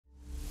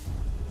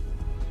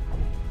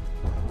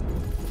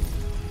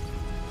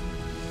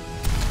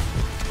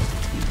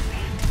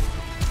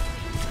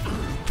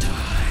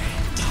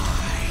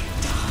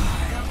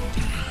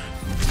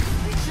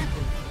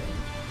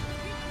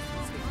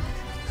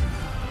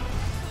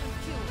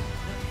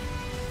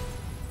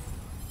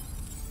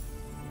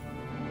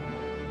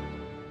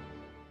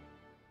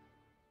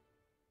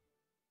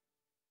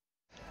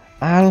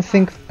I don't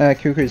think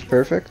Kyuko is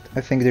perfect.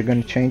 I think they're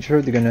gonna change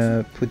her, they're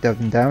gonna put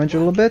down damage a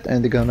little bit,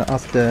 and they're gonna up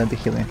the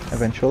healing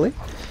eventually.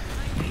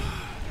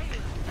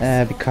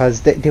 Because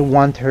they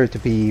want her to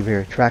be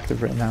very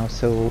attractive right now,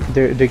 so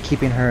they're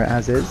keeping her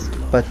as is.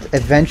 But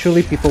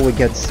eventually people will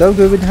get so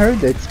good with her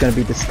that it's gonna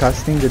be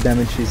disgusting the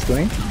damage she's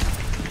doing.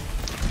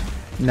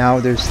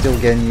 Now they're still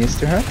getting used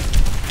to her.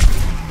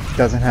 She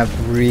doesn't have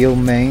real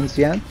mains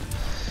yet,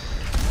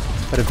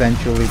 but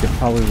eventually they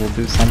probably will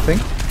do something.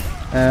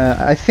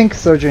 I think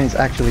Sojourn is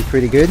actually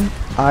pretty good.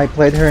 I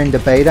played her in the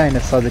beta and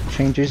I saw the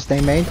changes they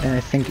made, and I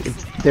think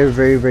they're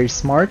very, very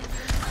smart,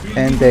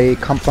 and they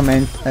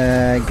complement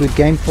good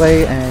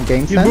gameplay and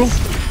game sense.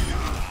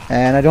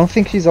 And I don't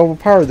think she's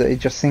overpowered, I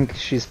just think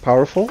she's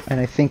powerful, and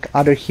I think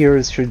other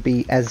heroes should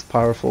be as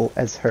powerful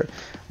as her,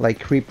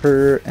 like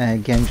Reaper,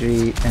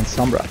 Genji and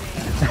Sombra.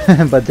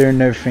 But they're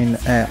nerfing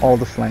all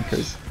the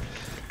flankers,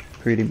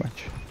 pretty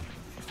much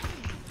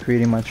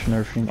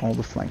nerfing all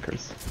the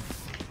flankers.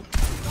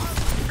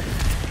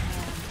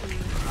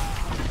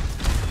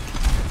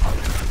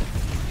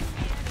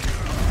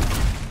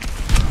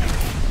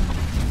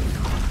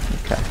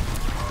 Okay.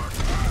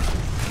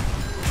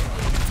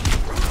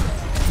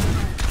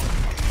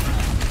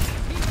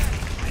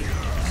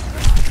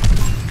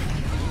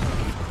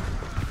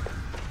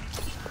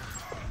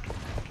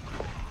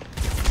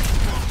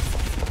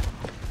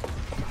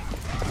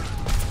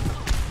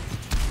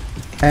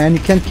 And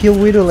you can't kill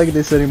Widow like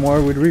this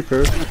anymore with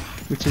Reaper,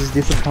 which is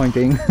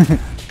disappointing.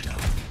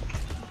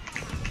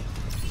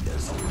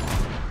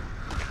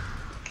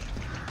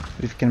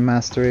 If you can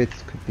master it,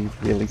 it could be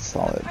really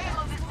solid.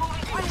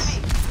 Yes.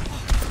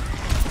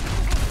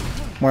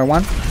 More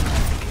one.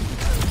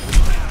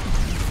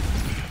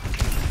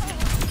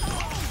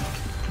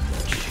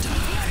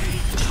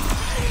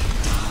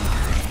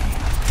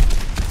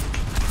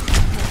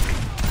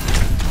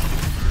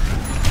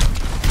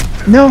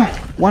 No!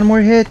 One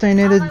more hit, I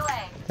needed...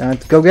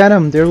 go get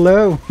them, they're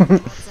low!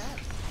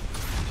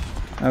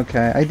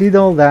 Okay, I did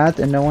all that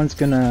and no one's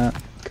gonna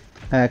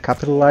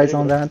capitalize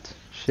on that.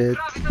 Shit.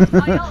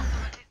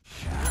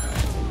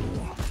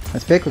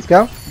 Let's pick, let's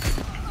go!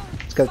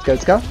 Let's go, let's go,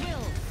 let's go!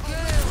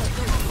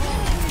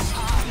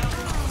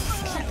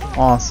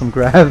 Awesome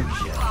grab!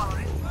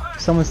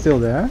 Someone's still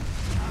there?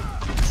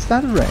 Is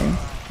that a rain?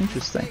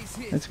 Interesting.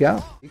 Let's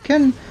go. You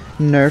can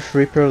nerf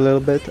Reaper a little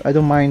bit. I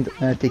don't mind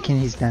taking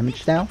his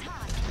damage down.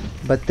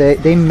 But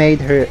they made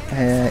her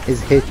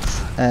his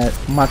hits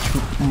much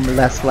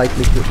less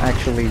likely to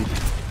actually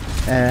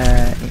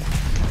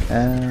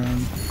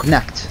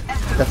connect.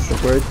 That's the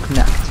word,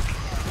 connect.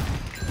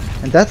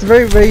 And that's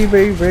very, very,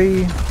 very,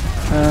 very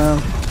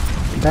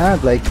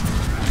bad. Like,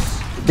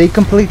 they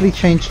completely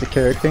changed the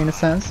character in a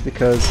sense,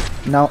 because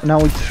now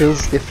it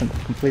feels different,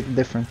 completely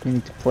different. We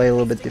need to play a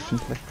little bit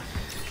differently.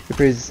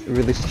 Reaper is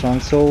really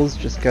strong. Souls,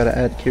 just gotta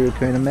add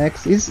Kiriko in the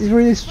mix. He's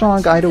really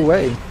strong either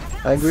way.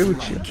 I agree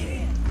with you.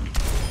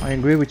 I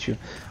agree with you.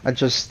 I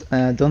just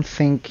don't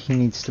think he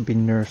needs to be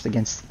nerfed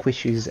against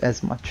squishies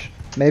as much.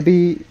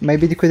 Maybe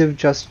they could have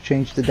just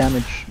changed the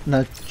damage,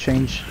 not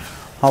change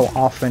how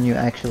often you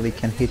actually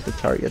can hit the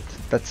target.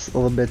 That's a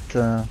little bit,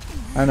 I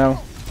don't know,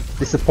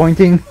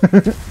 disappointing.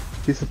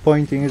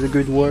 Disappointing is a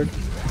good word.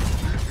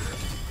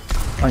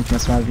 I'm gonna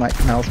smash my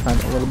mouse pad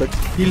a little bit.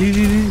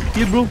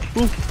 Heal, bro,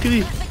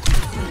 kill.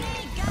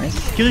 Nice.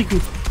 Kiriko.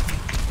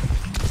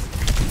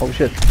 Oh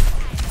shit.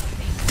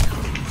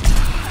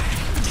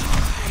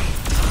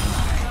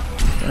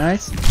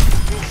 Nice.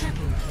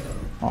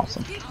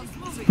 Awesome.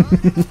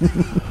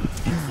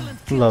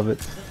 Love it.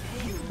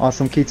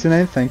 Awesome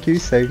Kitsune, thank you,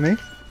 saved me.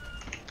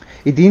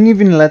 It didn't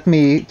even let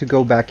me to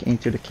go back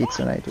into the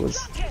Kitsune. It was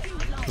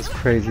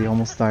crazy,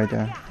 almost died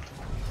there.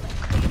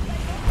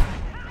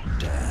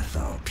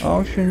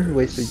 Oh, shouldn't have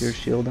wasted your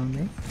shield on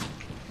me.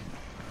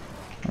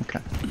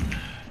 Okay.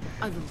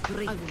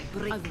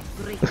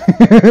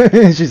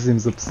 She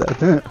seems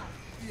upset.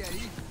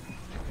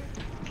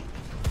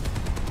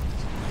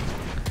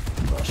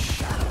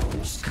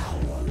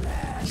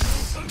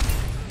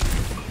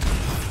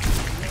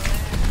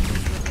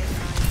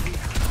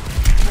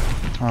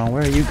 Oh,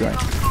 where are you going?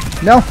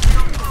 No!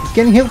 He's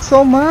getting healed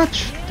so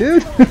much!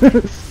 Dude!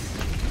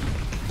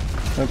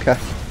 Okay.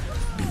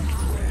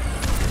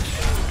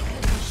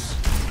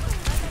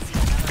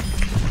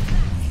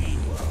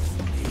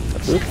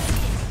 Oop.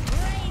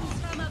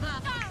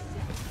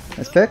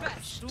 Nice pick.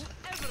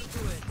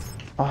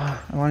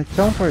 Oh, I wanted to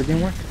teleport, it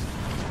didn't work.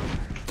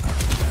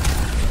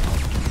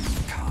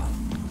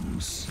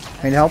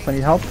 I need help, I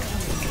need help.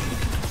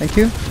 Thank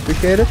you,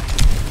 appreciate it.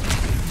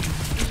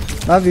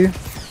 Love you.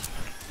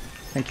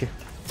 Thank you.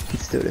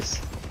 Let's do this.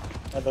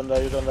 I don't die,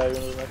 you don't die, you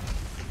don't die.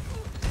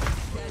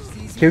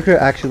 Kiriko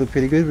actually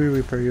pretty good with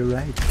Reaper, you're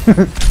right.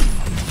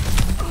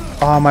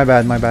 Oh, my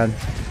bad, my bad.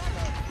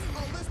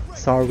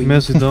 Sorry.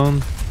 Mess it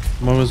down.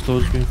 Marvel's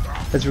close me.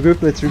 Let's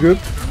regroup, let's regroup.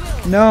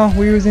 No,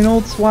 we're using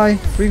ults, why?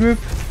 Regroup.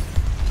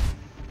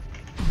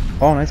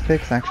 Oh, nice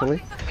picks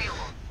actually.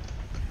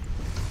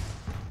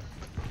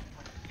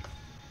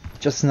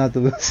 Just not the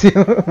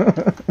Lucio.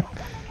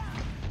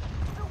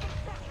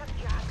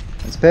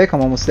 Let's pick,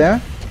 I'm almost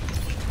there.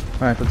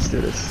 Alright, let's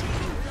do this.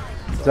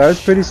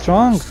 Zara's pretty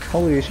strong.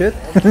 Holy shit.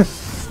 Did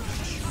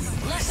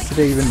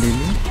they even need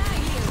me?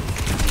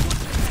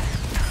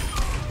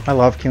 I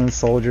love killing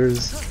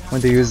soldiers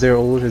when they use their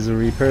ult as a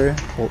Reaper.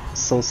 Oh,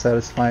 so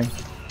satisfying.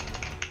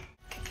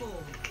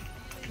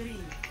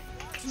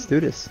 Let's do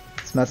this.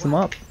 Let's mess them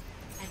up.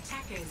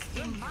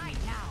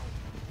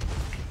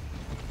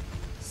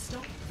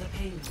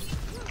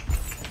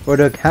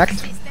 Roadhog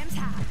hacked.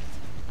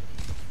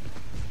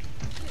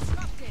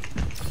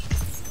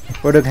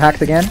 Roadhog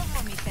hacked again.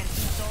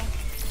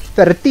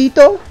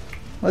 Fertito?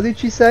 What did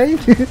she say?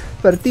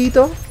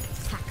 Fertito?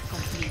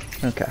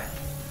 Okay.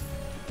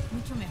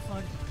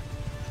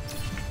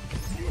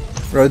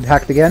 Road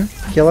hacked again.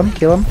 Kill him,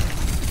 kill him.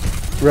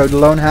 Road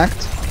alone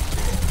hacked.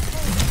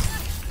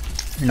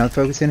 You're not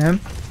focusing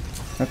him?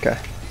 Okay.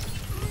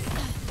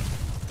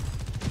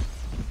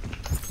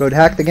 Road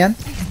hacked again.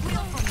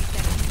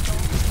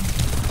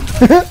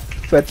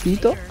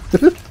 Fertito?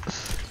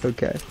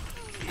 Okay.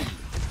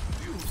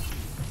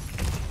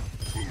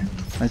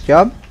 Nice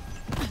job.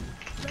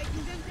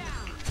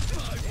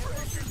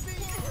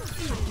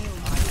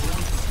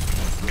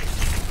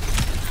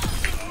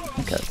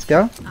 Okay, let's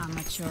go.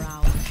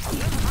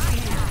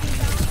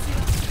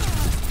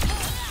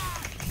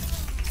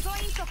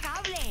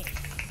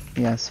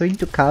 Yeah, so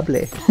into cable.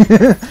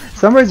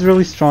 Sombra is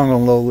really strong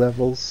on low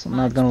levels, I'm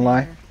not gonna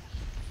lie.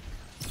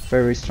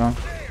 Very strong.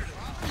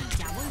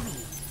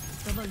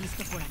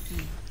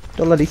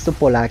 Todo listo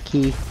por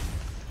aquí.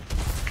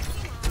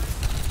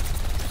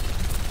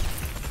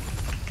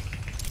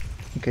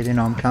 Okay, they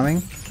know I'm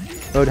coming.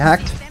 Road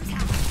hacked.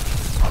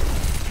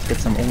 Get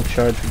some ult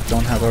charge, we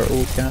don't have our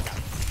ult yet.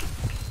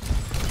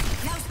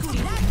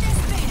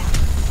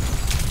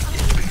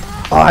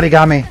 Oh, they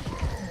got me!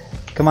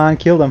 Come on,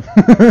 kill them.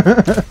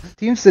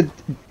 Teams that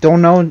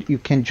don't know you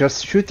can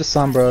just shoot the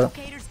Sombra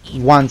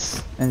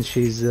once and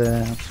she's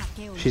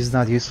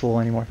not useful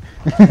anymore.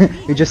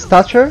 You just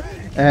touch her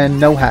and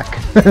no hack.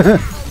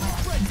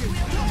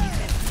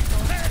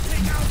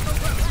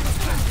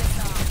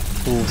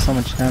 Ooh, so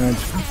much damage.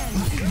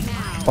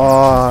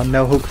 Oh,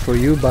 no hook for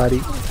you,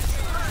 buddy.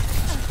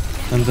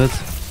 I'm dead.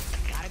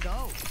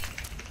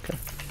 Okay.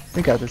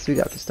 We got this,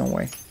 don't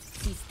worry.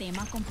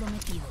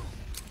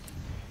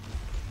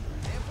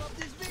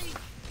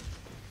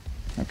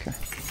 Okay.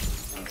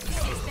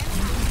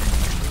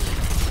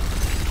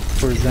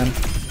 For Zen.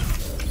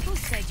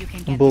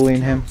 I'm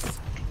bullying him.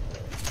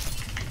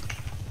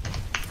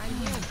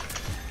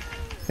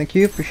 Thank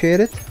you, appreciate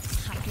it.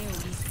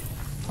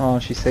 Oh,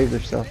 she saved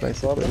herself by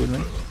with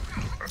me.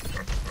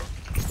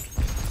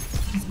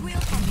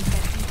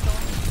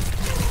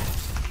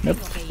 Nope.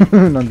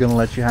 Not gonna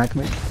let you hack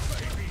me.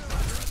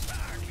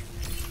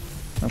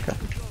 Okay.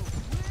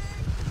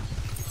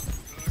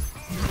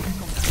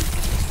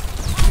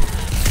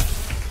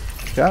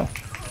 Go.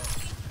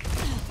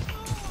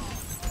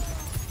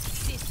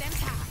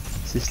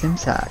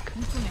 Systems hack.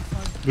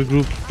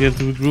 Regroup. We have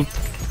to regroup.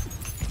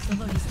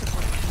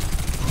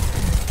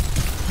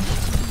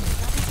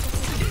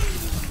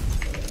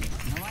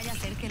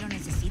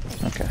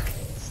 Okay.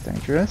 It's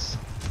dangerous.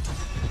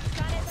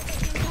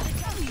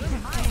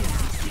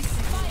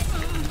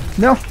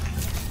 No!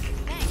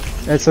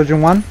 That's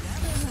Surgeon 1.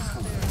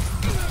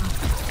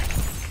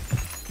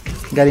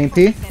 Got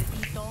EMP.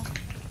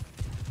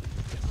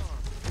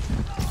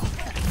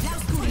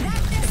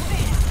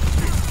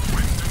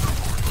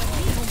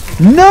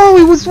 No,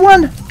 it was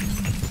one!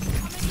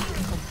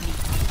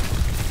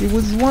 It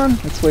was one!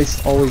 That's why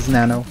it's always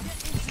nano.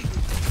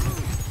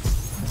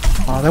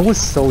 Oh, that was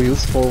so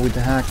useful with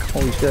the hack.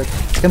 Holy shit.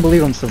 I can't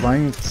believe I'm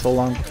surviving for so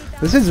long.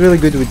 This is really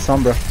good with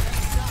Sombra.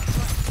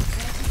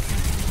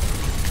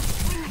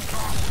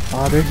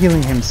 Oh, they're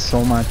healing him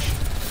so much.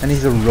 And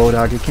he's a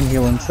Roadhog, he can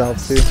heal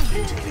himself too.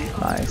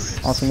 Nice.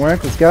 Awesome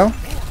work, let's go.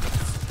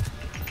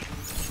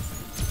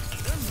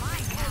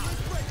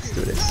 Let's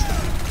do this.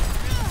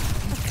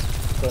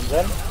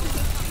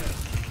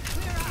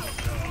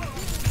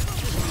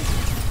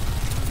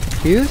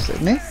 Fuse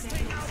at me?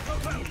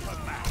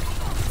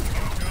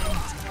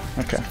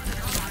 Okay.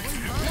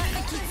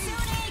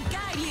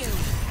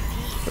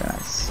 Very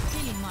nice.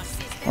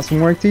 Awesome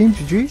work, team.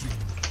 GG.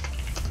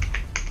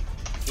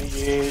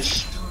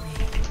 Yes.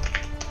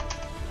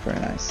 Very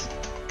nice.